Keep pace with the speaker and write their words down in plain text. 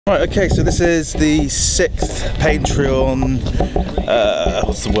Right, okay, so this is the 6th Patreon,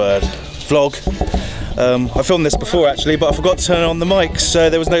 what's the word, vlog. I filmed this before actually, but I forgot to turn on the mic, so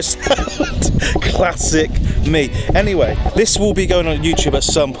there was no sound. Classic me. Anyway, this will be going on YouTube at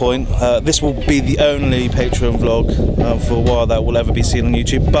some point. This will be the only Patreon vlog for a while that will ever be seen on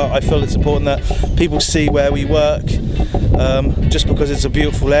YouTube, but I feel it's important that people see where we work, just because it's a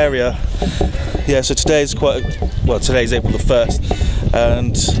beautiful area. Yeah, so today's today's April the 1st,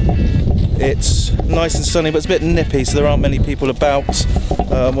 and it's nice and sunny, but it's a bit nippy, so there aren't many people about.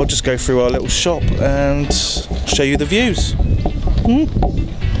 We'll just go through our little shop and show you the views.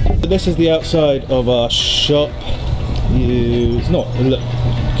 This is the outside of our shop. It's not, look,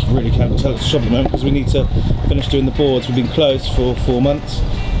 you really can't tell it's a shop at the moment because we need to finish doing the boards. We've been closed for 4 months.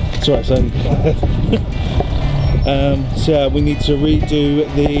 It's alright, son. So yeah, we need to redo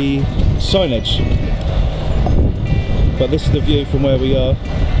the signage. But this is the view from where we are.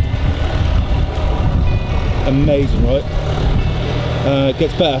 Amazing, right? It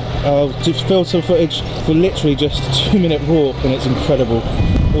gets better. I'll just film some footage for literally just a 2-minute walk, and it's incredible.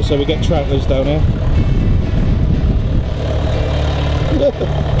 Also, we get travellers down here.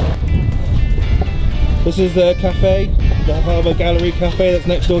 This is the cafe, the Harbour Gallery cafe that's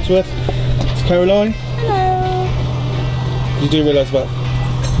next door to us. It's Caroline. Hello. You do realise about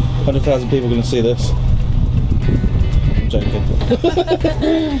 100,000 people are going to see this. I'm joking.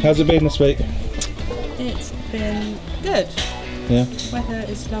 How's it been this week? It's been good. Yeah. Weather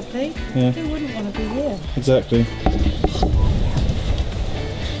is lovely. Yeah. Who wouldn't want to be here? Exactly.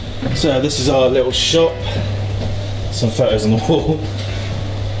 So this is our little shop. Some photos on the wall.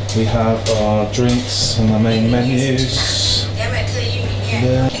 We have our drinks and our main menus.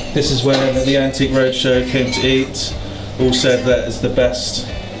 Yeah. This is where the Antique Roadshow came to eat. All said that it's the best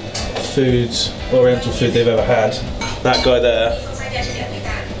food, Oriental food they've ever had. That guy there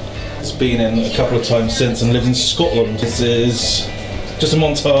has been in a couple of times since and lives in Scotland. This is just a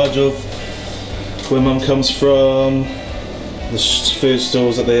montage of where Mum comes from, the food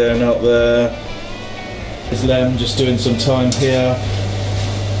stalls that they own out there. There's Lem just doing some time here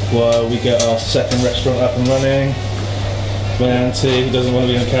while we get our second restaurant up and running. My auntie, who doesn't want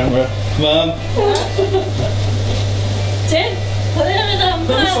to be on camera. Mum!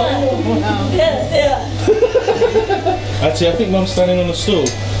 Actually, I think Mum's standing on a stool.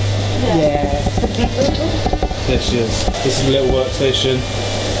 Yeah. There she is. This is a little workstation.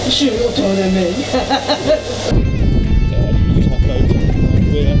 She looked taller than me. Yeah, you just have loads of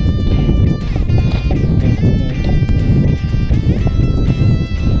Weir.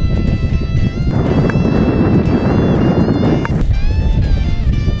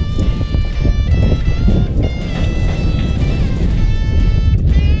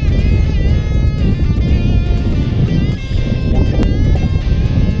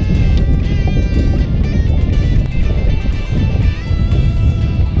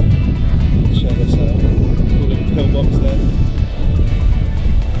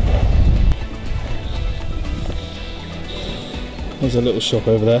 There's a little shop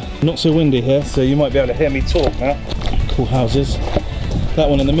over there. Not so windy here, so you might be able to hear me talk now. Cool houses. That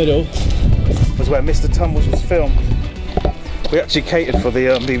one in the middle was where Mr. Tumbles was filmed. We actually catered for the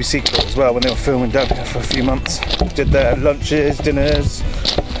BBC crew as well when they were filming down here for a few months. Did their lunches, dinners,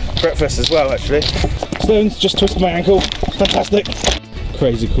 breakfast as well actually. Stones, just twisted my ankle. Fantastic.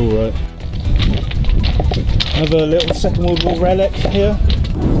 Crazy cool, right? Another little Second World War relic here.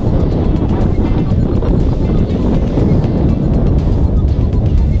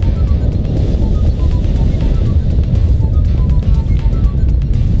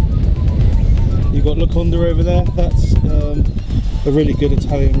 You've got Laconda over there, that's a really good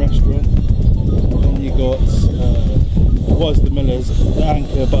Italian restaurant. And you got, it was the Miller's, the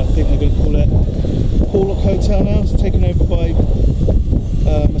Anchor, but I think they're going to call it Porlock Hotel now. It's taken over by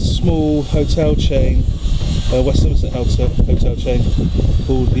a small hotel chain, West Somerset hotel chain,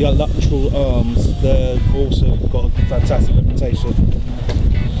 called the Luctural Arms. They've also got a fantastic reputation.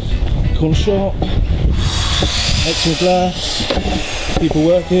 Corner shop, extra glass, people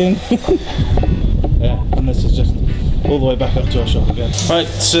working. Yeah, and this is just all the way back up to our shop again. Right,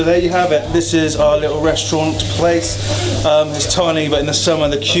 so there you have it. This is our little restaurant place. It's tiny, but in the summer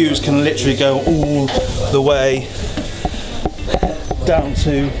the queues can literally go all the way down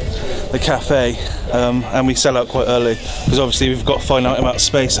to the cafe. And we sell out quite early because obviously we've got a finite amount of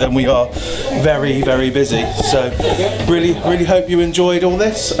space and we are very, very busy. So really hope you enjoyed all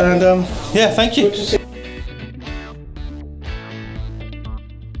this, and yeah, thank you.